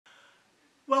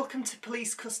Welcome to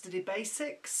Police Custody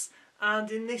Basics,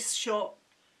 and in this short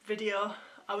video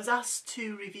I was asked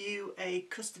to review a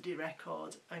custody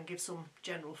record and give some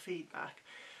general feedback.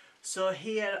 So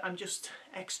here I'm just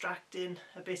extracting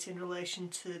a bit in relation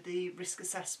to the risk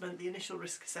assessment, the initial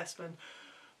risk assessment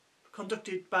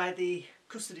conducted by the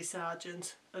custody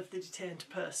sergeant of the detained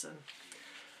person.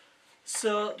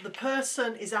 So the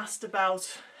person is asked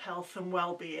about health and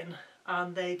well-being,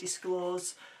 and they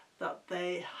disclose that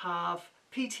they have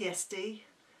PTSD,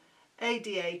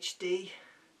 ADHD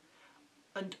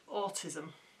and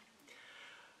autism.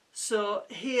 So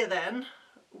here then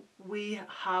we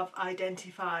have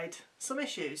identified some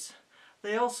issues.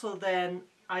 They also then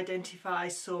identify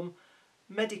some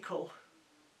medical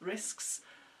risks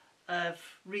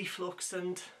of reflux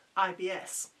and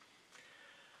IBS.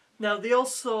 An they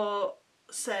also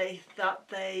say that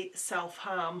they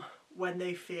self-harm when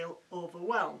they feel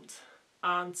overwhelmed,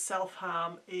 and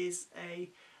self-harm is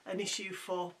an issue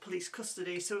for police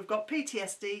custody. So we've got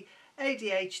PTSD,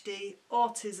 ADHD,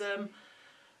 autism,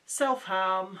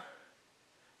 self-harm,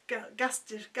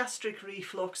 gastric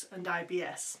reflux and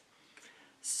IBS.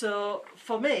 So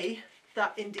for me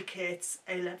that indicates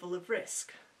a level of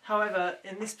risk. However,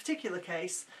 in this particular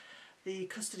case the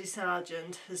custody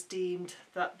sergeant has deemed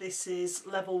that this is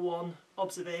level 1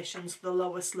 observations, the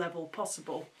lowest level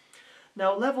possible.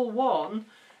 Now level 1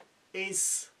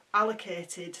 is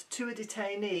allocated to a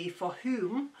detainee for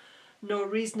whom no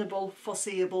reasonable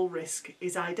foreseeable risk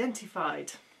is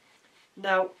identified.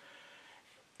 Now,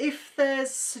 if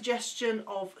there's suggestion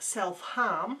of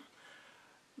self-harm,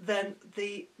 then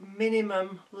the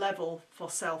minimum level for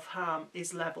self-harm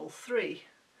is level 3,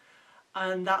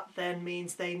 and that then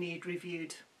means they need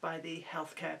reviewed by the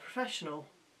healthcare professional.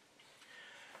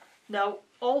 Now,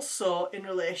 also in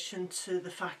relation to the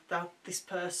fact that this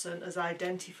person has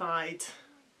identified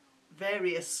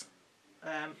various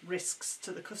risks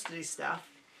to the custody staff,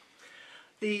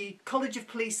 the College of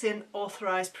Policing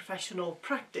Authorised Professional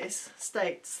Practice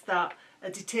states that a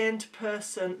detained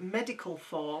person medical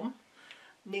form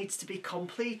needs to be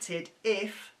completed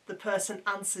if the person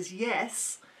answers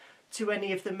yes to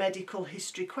any of the medical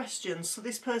history questions. So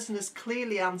this person has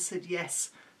clearly answered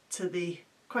yes to the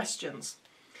questions.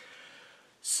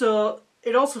 So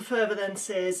it also further then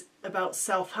says about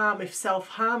self-harm, if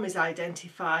self-harm is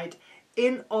identified,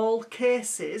 in all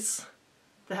cases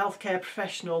the healthcare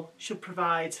professional should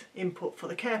provide input for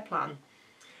the care plan.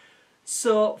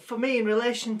 So for me, in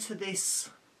relation to this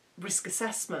risk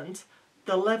assessment,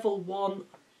 the level 1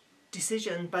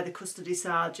 decision by the custody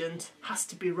sergeant has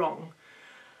to be wrong,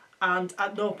 and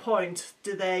at no point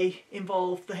do they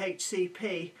involve the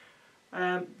HCP.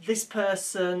 This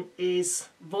person is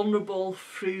vulnerable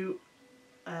through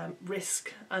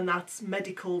risk, and that's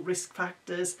medical risk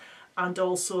factors, and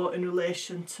also in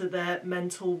relation to their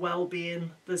mental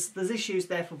well-being. There's issues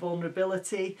there for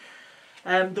vulnerability.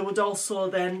 There would also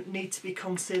then need to be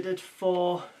considered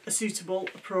for a suitable,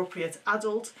 appropriate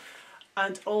adult,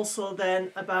 and also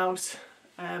then about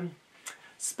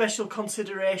special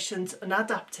considerations and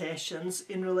adaptations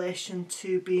in relation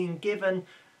to being given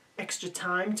extra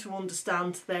time to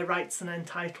understand their rights and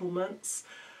entitlements,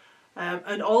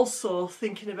 and also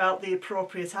thinking about the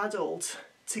appropriate adult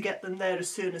to get them there as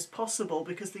soon as possible,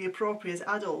 because the appropriate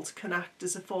adult can act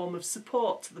as a form of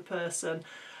support to the person,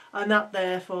 and that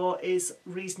therefore is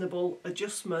reasonable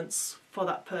adjustments for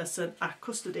that person at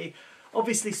custody.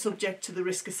 Obviously subject to the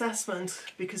risk assessment,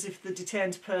 because if the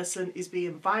detained person is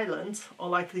being violent or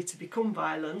likely to become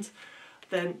violent,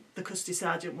 then the custody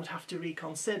sergeant would have to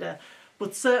reconsider.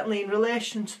 But certainly in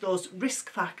relation to those risk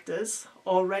factors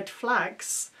or red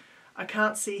flags, I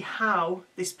can't see how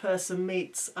this person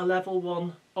meets a level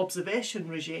 1 observation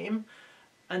regime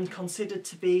and considered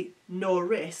to be no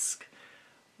risk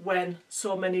when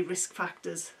so many risk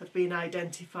factors have been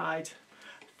identified.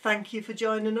 Thank you for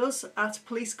joining us at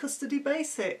Police Custody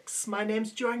Basics. My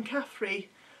name's Joanne Caffrey.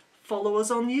 Follow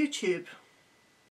us on YouTube.